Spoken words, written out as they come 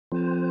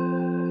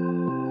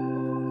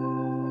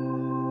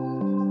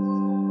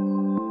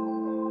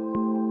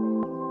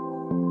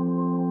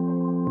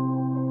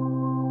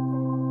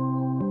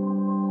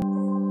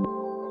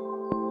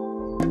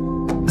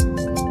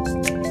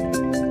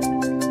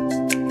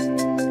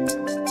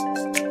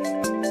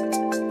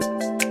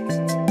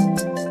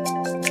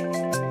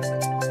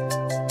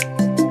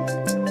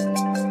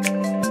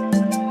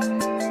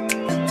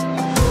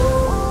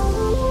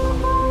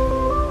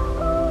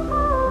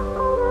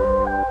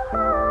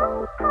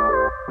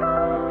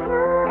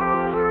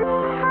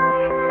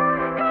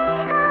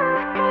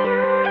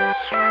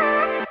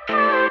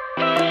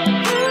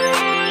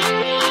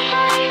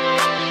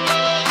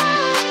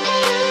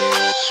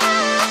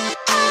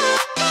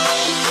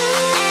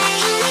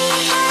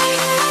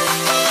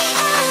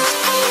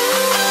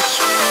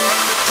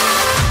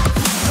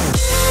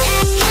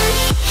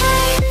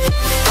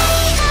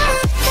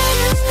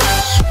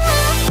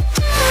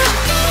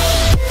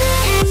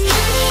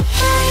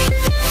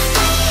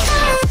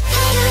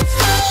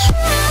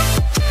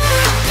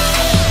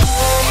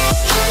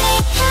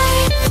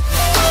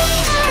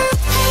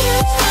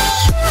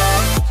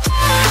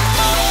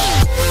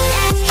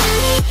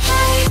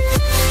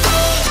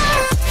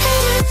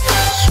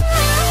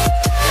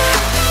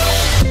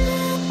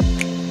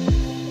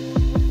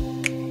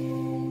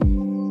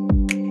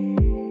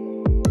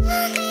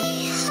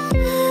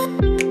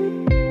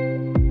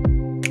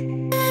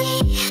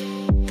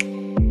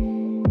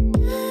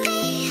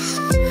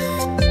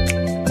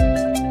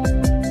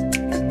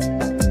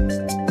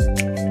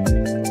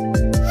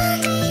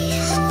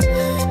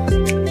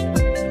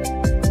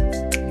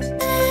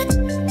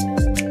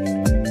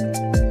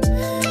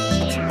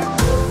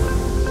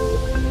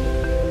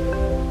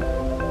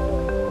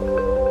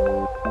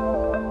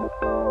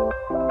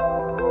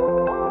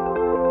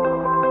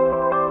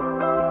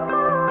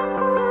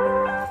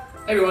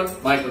Hey everyone,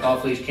 Mike with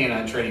Leash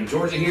K9 Training,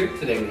 Georgia here.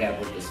 Today we have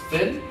with us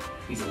Finn.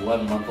 He's an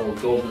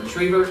 11-month-old golden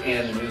retriever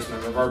and the newest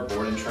member of our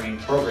board and train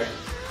program.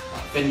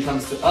 Finn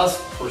comes to us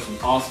for some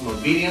awesome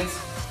obedience.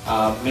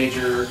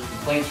 Major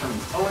complaints from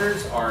his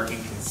owners are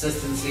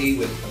inconsistency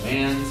with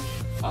commands,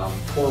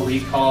 poor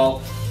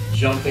recall,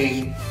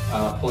 jumping,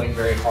 pulling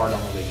very hard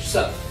on the leash.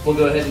 So we'll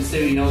go ahead and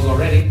see what he knows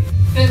already.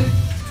 Finn,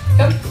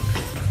 come.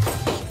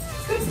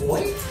 Good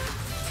boy.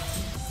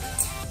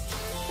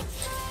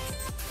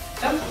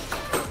 Come.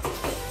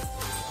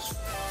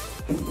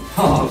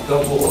 Oh,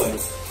 good boy.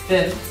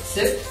 Finn,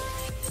 sit.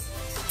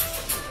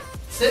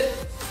 Sit.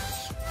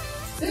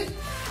 Sit.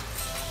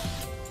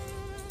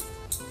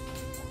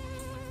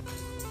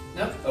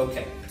 No?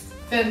 Okay.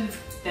 Finn,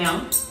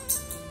 down.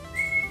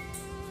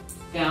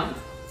 Down.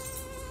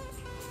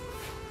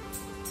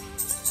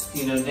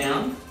 You know,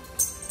 down.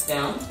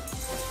 Down.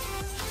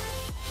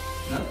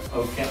 No?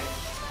 Okay.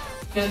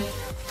 Finn,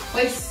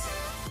 place.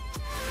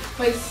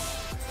 Place.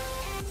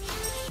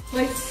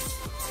 Place.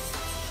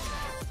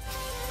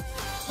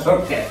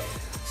 Okay,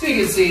 so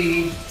you can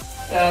see,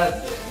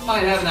 might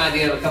have an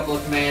idea of a couple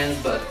of commands,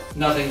 but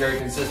nothing very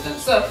consistent.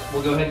 So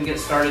we'll go ahead and get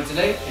started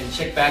today and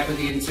check back with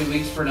you in 2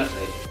 weeks for an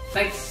update.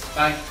 Thanks,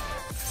 bye.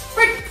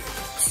 Break.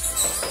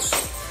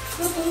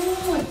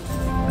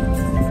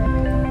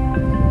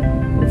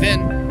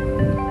 Finn,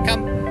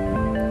 come.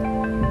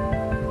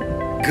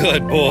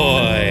 Good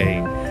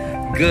boy.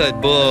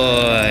 Good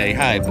boy.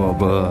 Hi,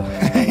 Bobo.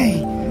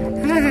 Hi.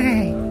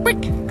 Hi.